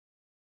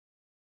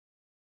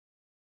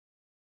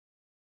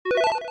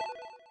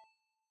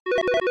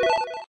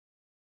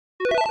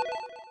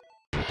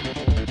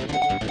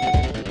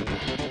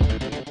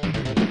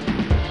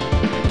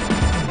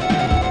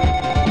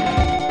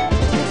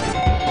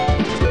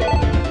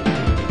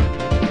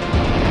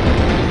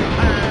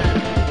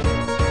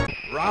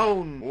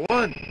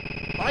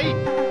Fight!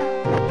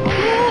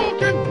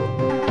 Hadouken!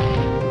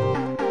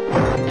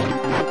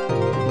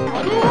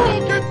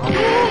 Hadouken!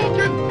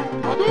 Hadouken!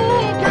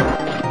 Hadouken!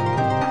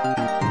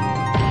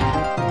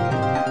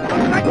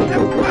 Attack the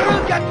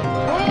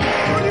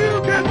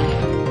Soryuken!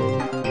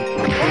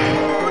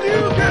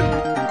 Soryuken!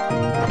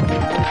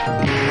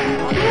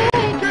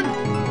 Hadouken!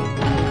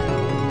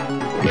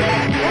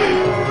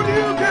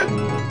 Soryuken!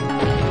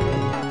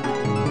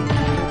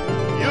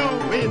 You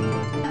win!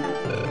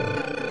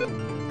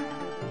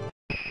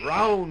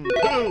 Round 2,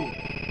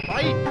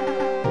 fight!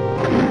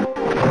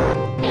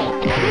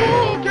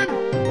 Hadouken!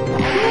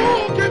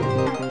 Hadouken!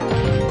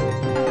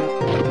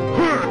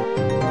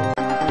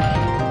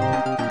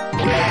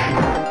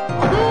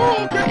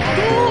 Hadouken!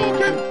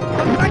 Hadouken!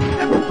 Attack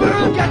the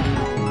Soryuken!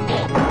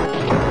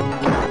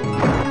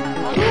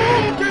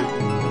 Hadouken!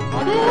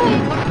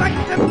 Hadouken! Attack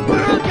the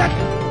Soryuken!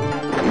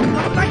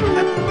 Attack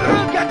the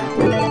Soryuken!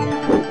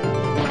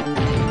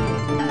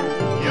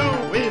 You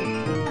win!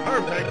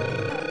 Perfect!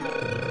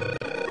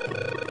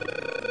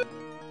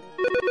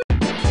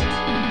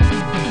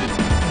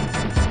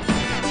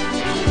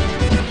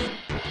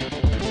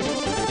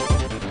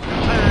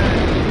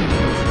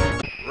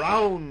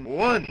 Round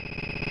 1,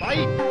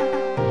 fight!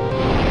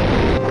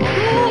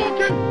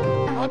 Hadouken!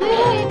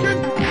 Hadouken!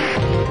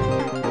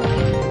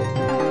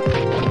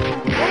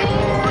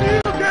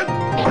 Soryuken!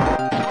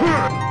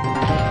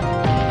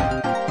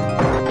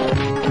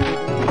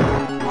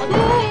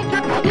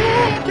 Hadouken!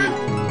 Hadouken!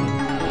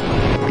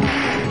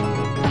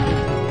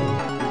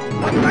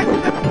 Attack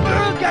the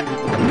Soryuken!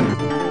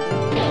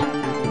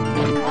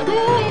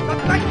 Hadouken!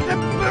 Attack the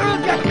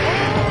Soryuken!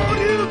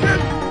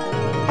 Soryuken!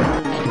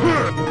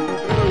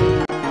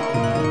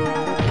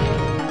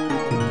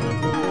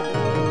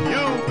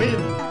 You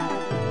win!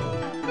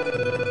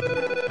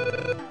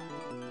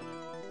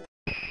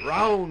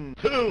 Round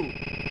 2,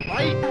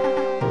 fight!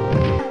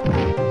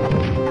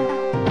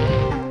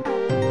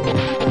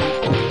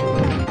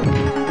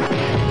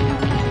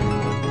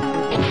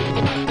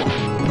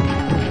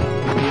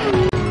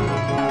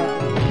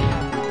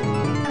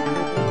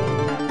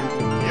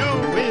 You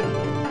win!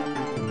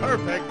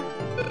 Perfect!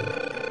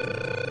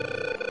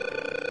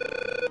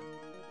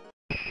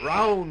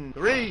 Round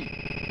 3,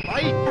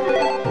 fight!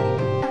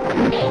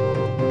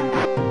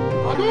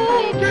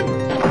 Hadouken! Hadouken!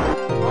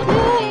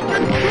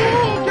 Hadouken!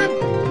 Soryuken!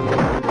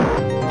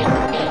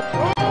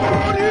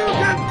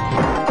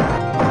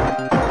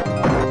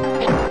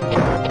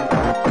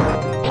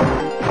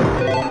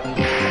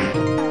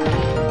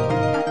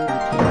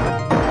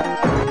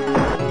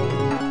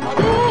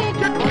 Hadouken!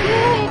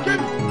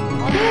 Hadouken!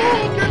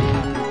 Hadouken!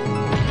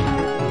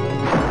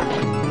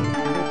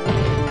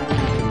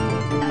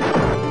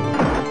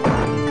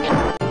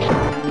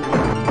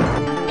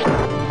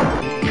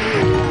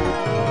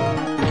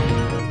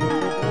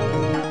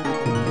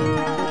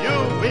 You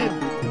win!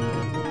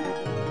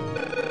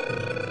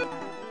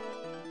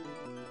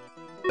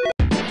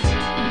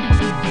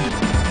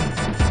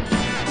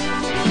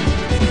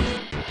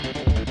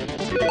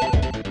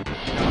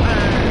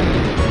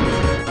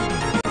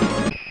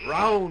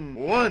 Round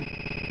 1,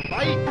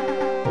 fight!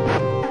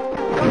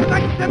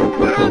 Attack the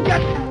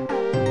Soryuken!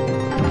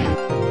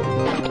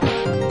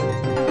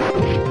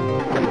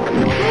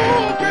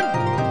 Hadouken!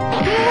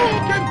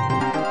 Hadouken!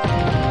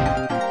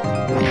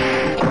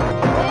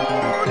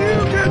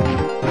 Soryuken!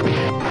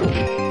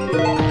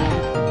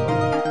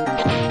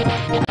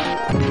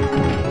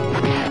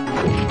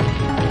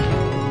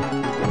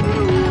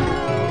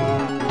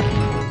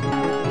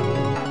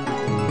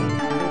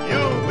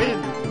 You win!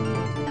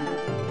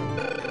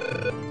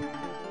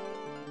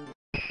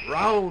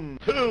 Round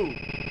 2,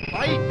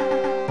 fight!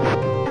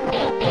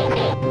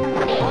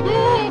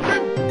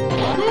 Hadouken!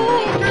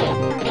 Hadouken!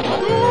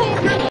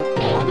 Hadouken! Hadouken!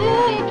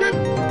 Hadouken!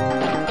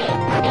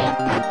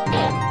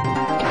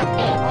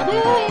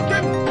 Hadouken!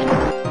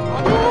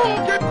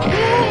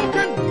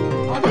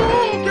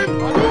 Hadouken!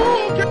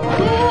 Hadouken!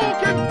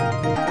 Hadouken!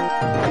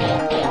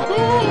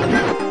 Hadouken!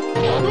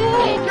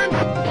 Hadouken!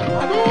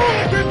 Hadouken!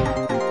 Hadouken!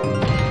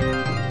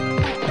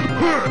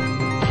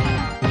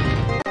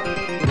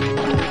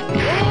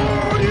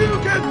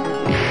 Soryuken!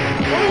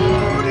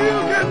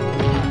 Soryuken!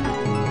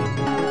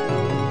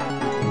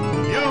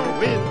 You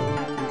win!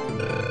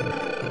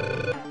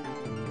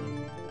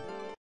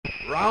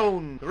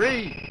 Round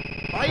 3,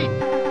 fight!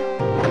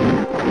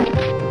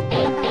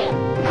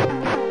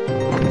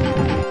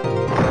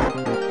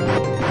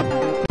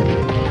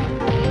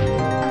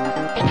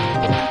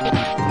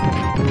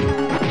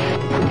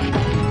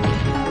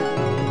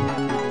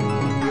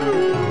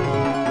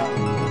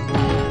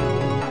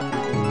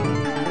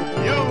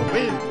 You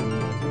win!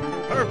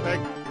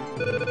 Perfect!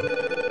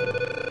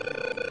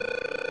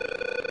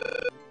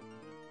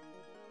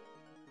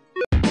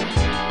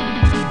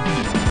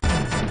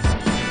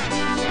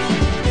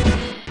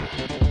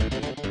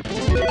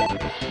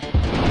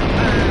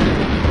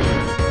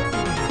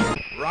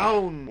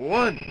 Round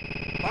 1,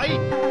 fight!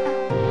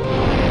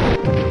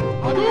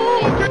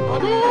 Hadouken!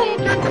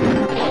 Hadouken!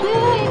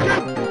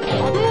 Hadouken!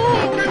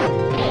 Hadouken!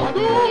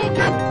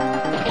 Hadouken!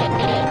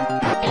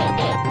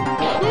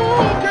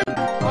 Hadouken!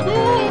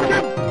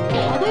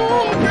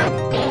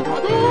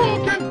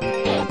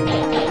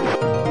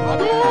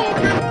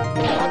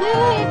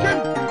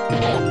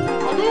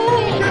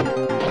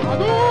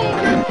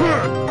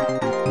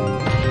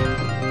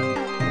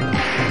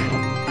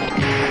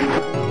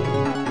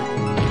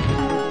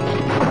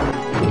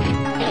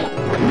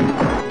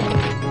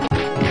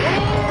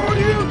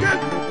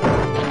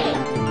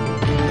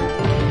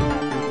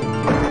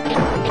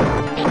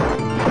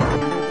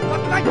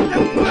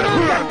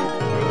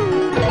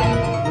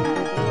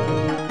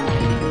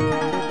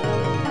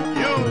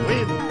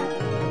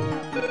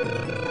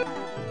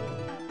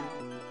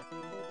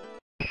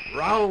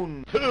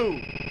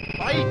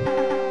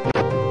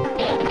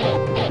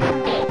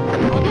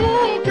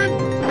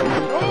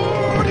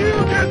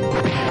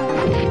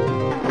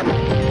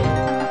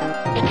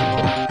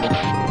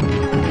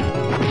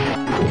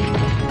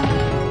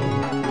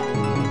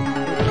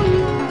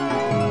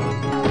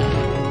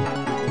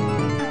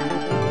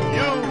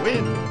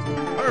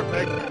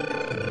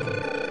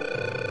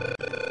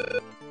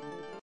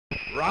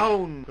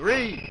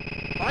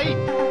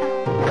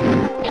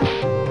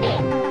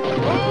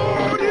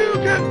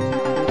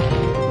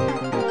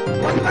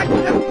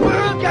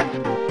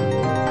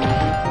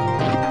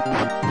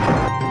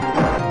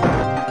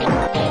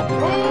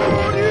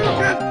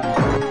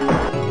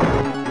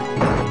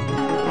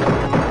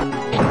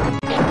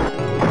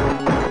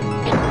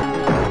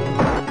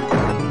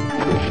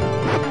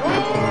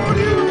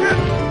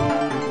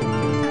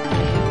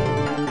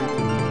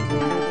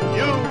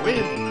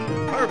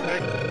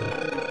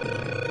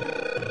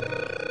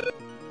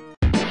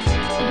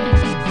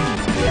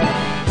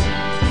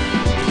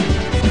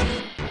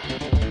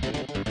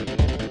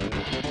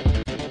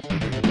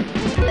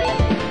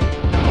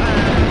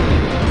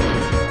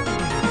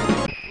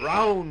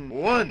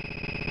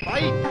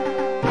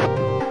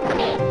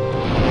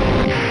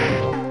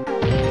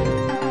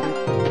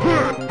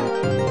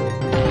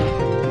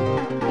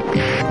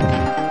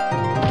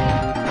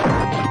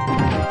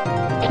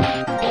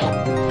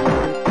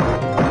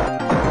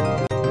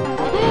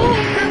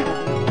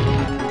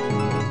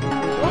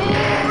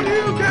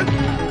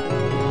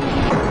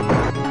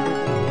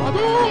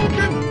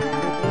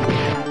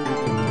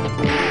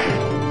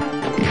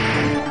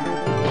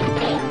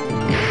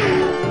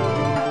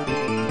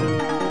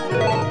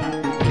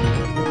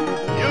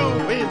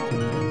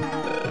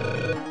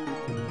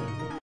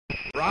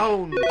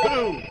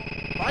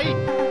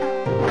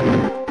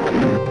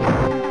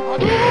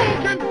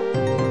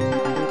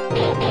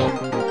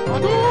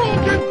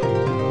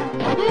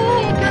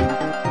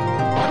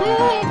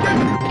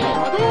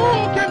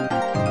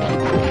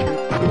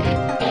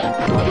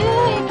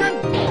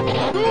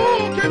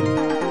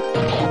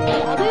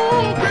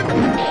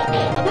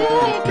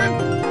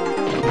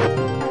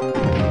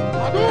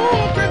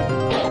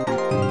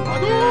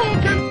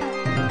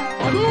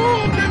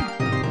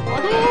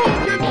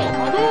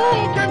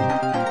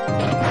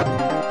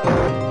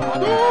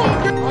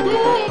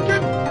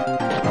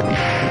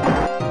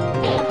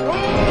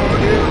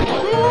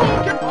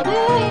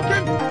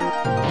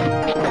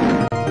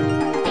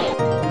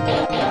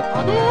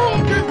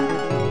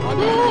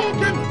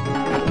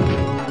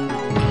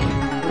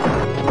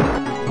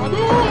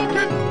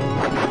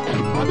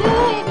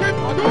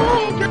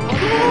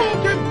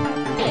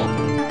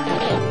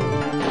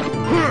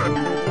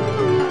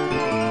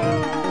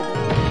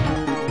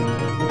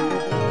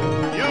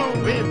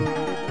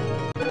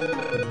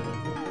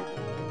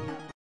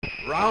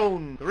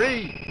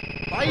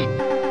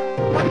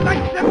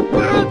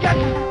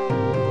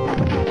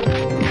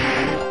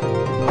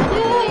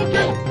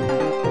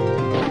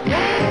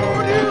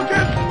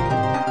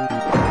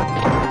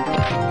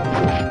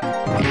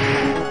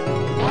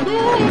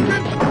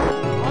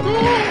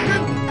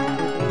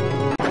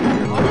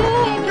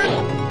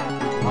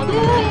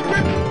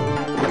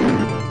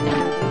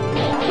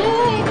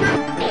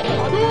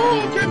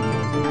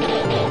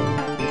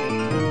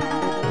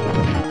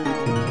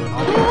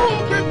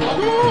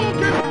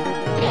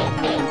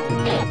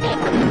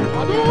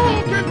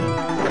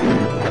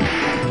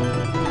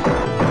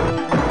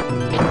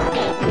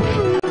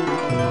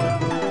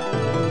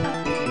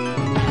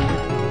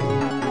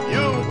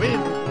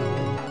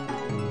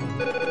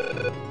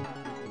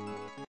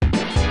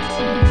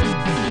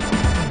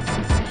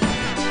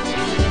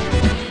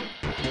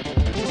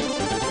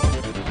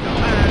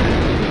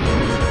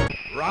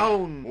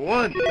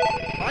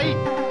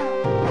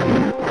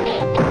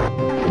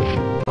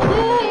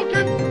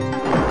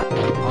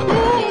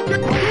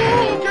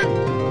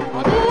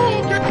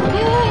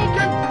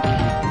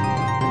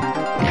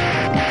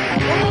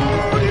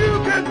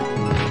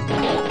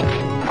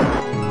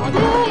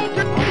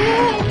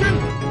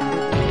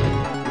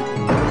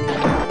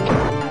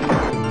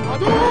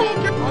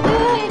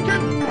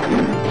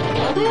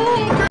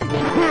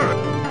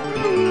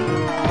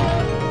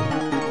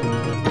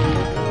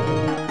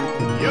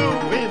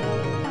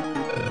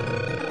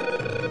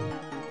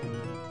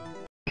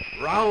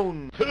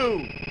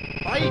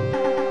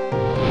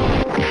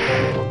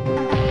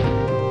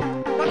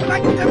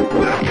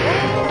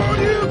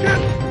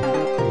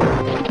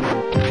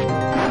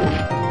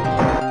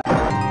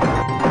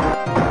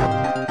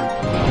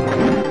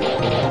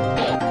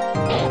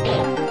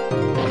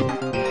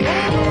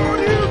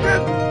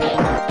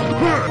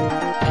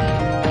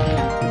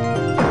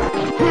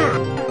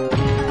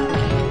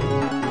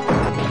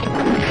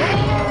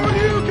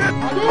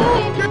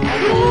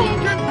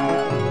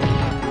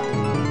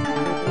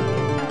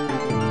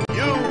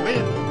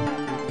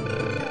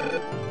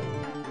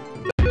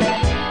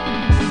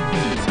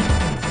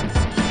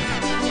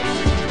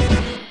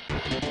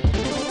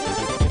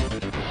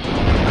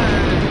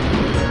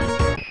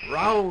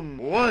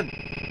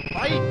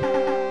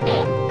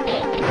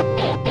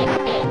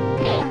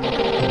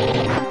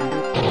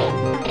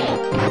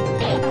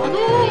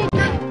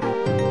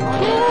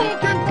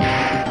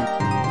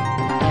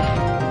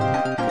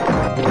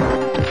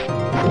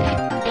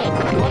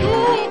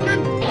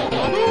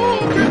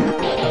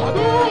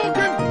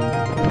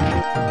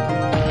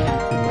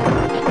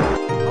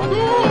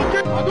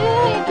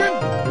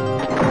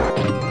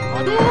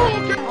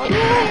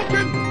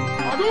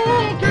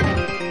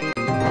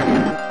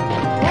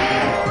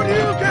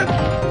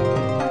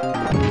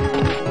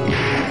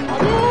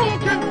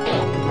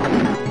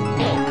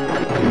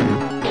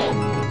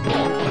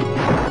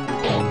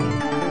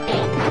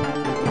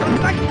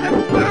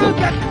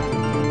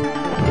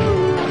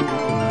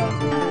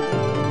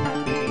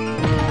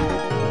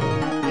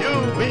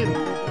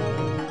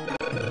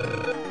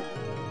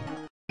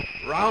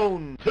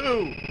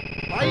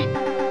 Fight!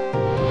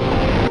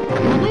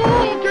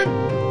 Hadouken!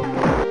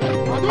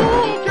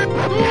 Hadouken!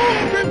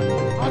 Hadouken!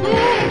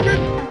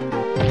 Hadouken!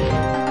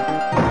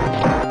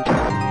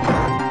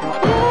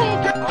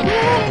 Hadouken!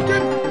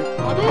 Hadouken!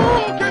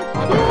 Hadouken!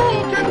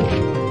 Hadouken!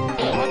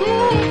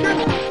 Hadouken!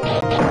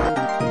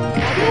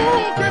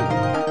 Hadouken!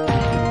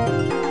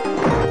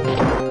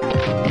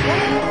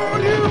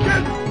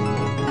 Soryuken!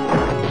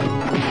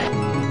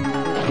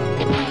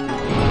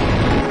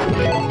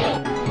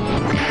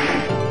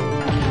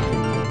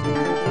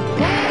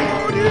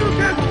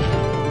 Soryuken!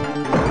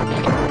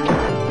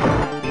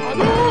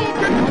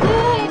 Hadouken!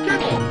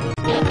 Hadouken!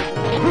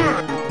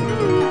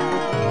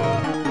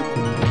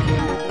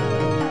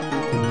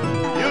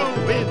 You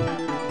win!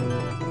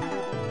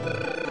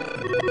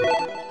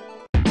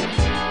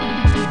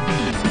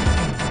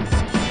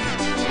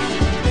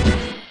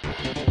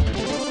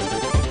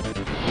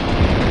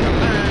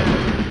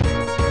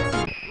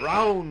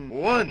 Round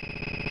 1.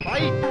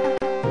 Fight!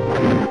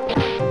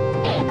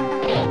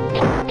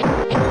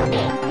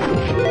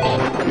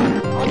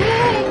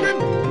 Hadouken! Hadouken!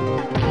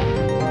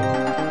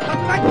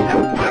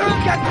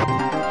 Hadouken!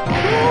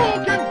 Hadouken!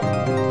 Hadouken!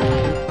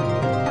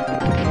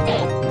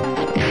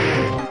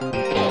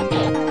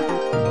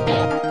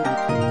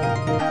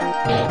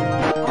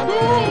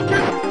 Hadouken!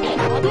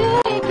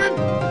 Hadouken!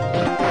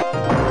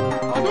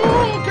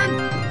 Hadouken!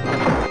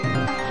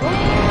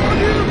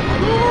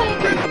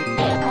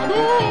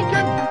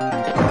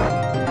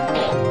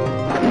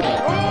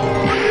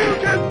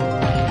 Soryuken!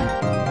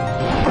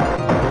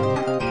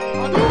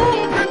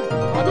 Hadouken!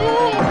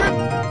 Hadouken!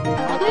 Hadouken!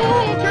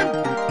 Hadouken!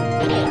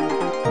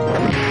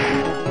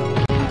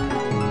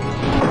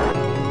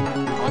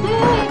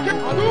 Hadouken!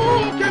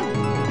 Hadouken! Hadouken!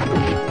 Hadouken!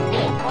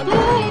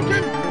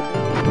 Hadouken! Hadouken!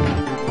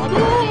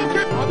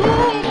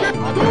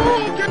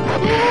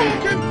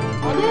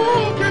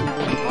 Hadouken!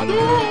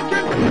 Hadouken!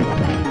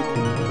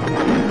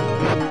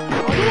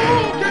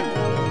 Hadouken!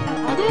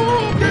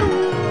 Hadouken!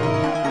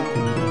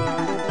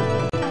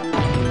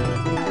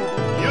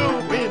 You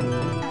win!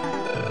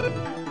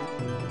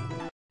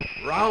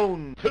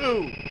 Round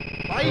 2.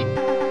 Fight!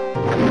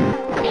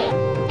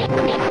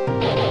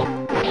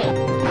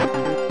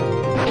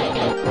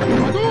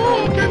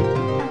 Hadouken!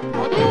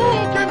 Hadouken!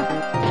 Hadouken!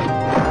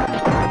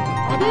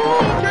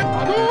 Hadouken!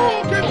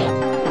 Hadouken!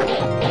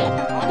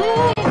 Hadouken!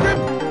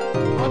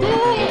 Hadouken!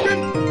 Hadouken!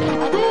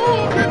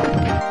 Hadouken! Hadouken!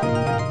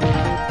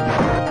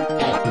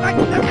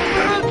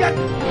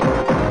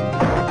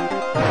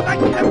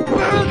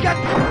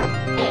 Hadouken!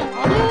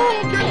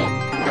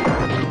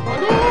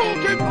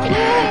 Hadouken!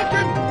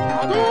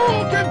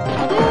 Hadouken! Hadouken!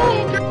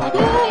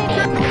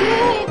 Hadouken!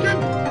 Hadouken!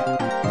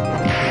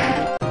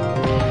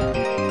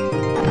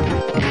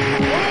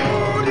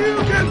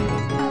 Soryuken!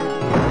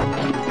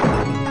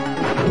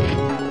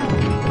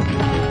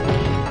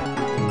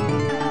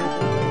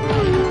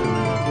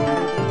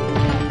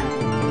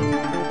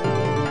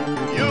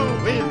 You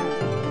win!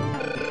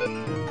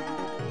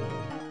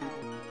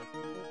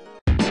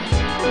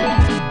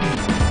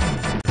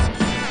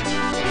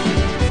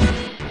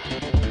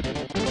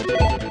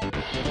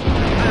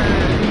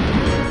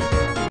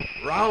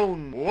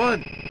 Round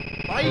 1.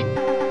 Fight!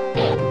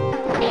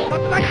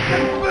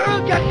 Hadouken!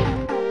 Soryuken!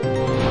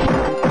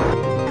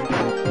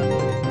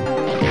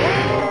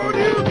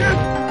 Soryuken!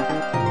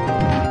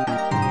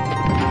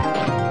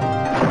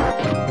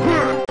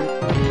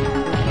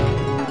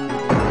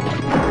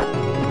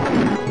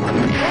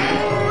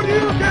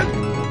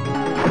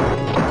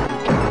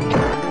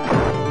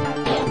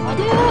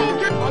 Hadouken!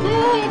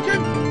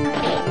 Hadouken!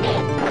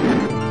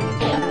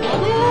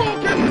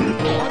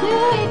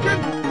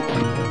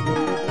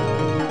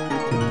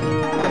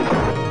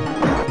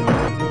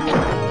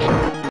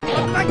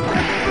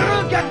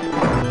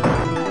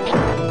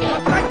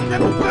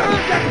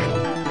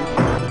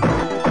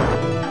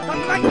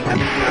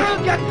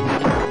 Hadouken!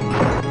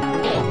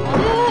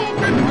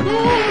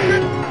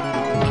 Hadouken!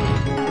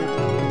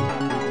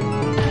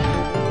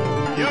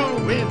 You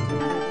win!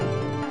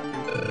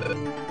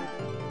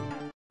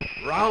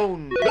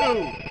 Round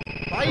 2.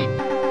 Fight!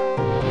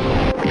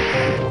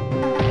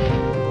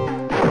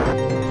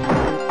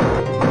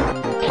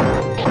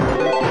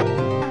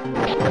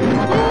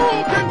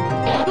 Hadouken!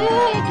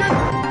 Hadouken!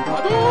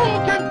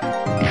 Hadouken!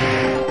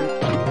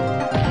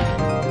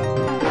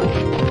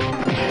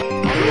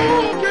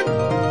 Hadouken!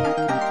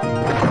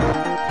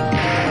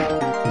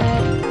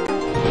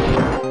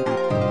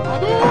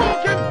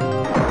 Hadouken!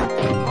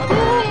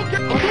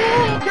 Hadouken!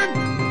 Hadouken!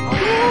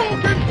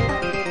 Hadouken!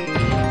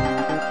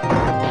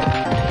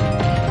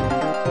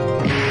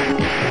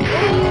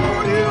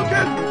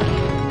 Soryuken!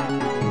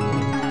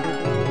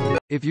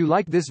 If you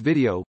like this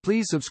video,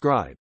 please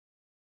subscribe.